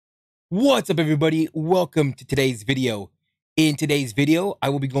What's up, everybody? Welcome to today's video. In today's video, I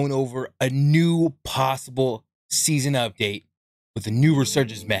will be going over a new possible season update with a new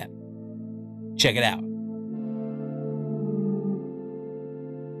Resurgence map. Check it out.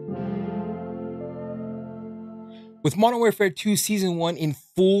 With Modern Warfare 2 Season 1 in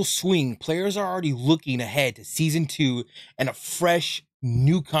full swing, players are already looking ahead to Season 2 and a fresh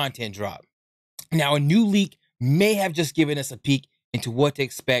new content drop. Now, a new leak may have just given us a peek into what to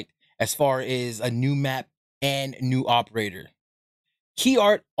expect as far as a new map and new operator. Key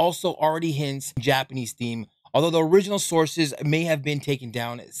art also already hints Japanese theme, although the original sources may have been taken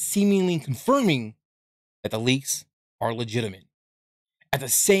down, seemingly confirming that the leaks are legitimate. At the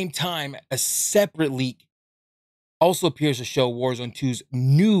same time, a separate leak also appears to show Warzone 2's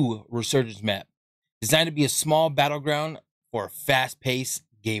new Resurgence map, designed to be a small battleground for fast-paced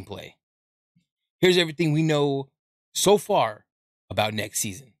gameplay. Here's everything we know so far about next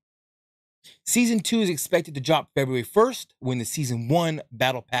season. Season 2 is expected to drop February 1st when the Season 1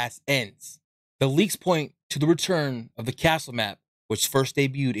 Battle Pass ends. The leaks point to the return of the Castle map, which first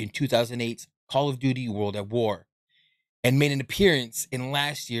debuted in 2008's Call of Duty World at War, and made an appearance in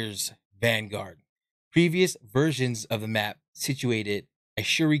last year's Vanguard. Previous versions of the map situated a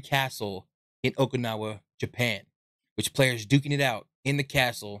Shuri Castle in Okinawa, Japan, with players duking it out in the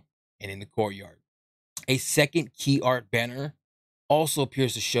castle and in the courtyard. A second key art banner also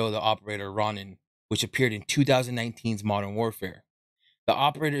appears to show the operator Ronin, which appeared in 2019's Modern Warfare. The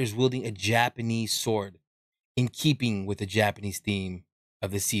operator is wielding a Japanese sword, in keeping with the Japanese theme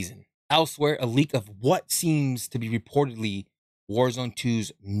of the season. Elsewhere, a leak of what seems to be reportedly Warzone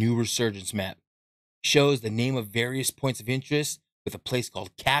 2's new Resurgence map shows the name of various points of interest with a place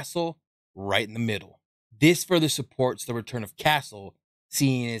called Castle right in the middle. This further supports the return of Castle,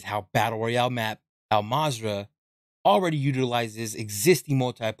 seeing as how Battle Royale map Al Mazrah already utilizes existing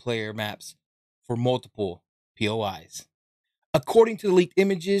multiplayer maps for multiple POIs. According to the leaked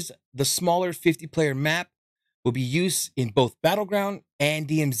images, the smaller 50-player map will be used in both Battleground and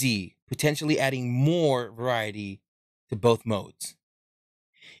DMZ, potentially adding more variety to both modes.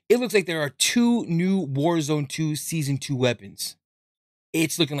 It looks like there are two new Warzone 2 Season 2 weapons.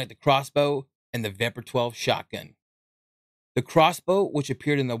 It's looking like the crossbow and the Vepr 12 shotgun. The crossbow, which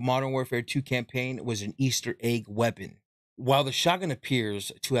appeared in the Modern Warfare 2 campaign, was an Easter egg weapon, while the shotgun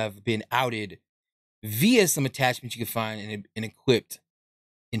appears to have been outed via some attachments you can find and equipped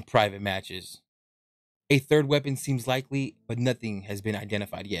in private matches. A third weapon seems likely, but nothing has been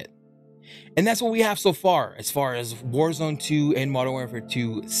identified yet. And that's what we have so far as Warzone 2 and Modern Warfare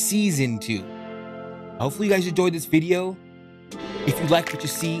 2 Season 2. Hopefully you guys enjoyed this video. If you like what you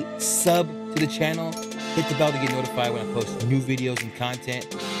see, sub to the channel. Hit the bell to get notified when I post new videos and content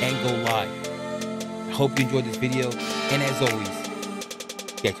and go live. I hope you enjoyed this video, and as always,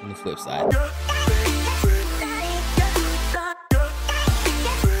 catch you on the flip side.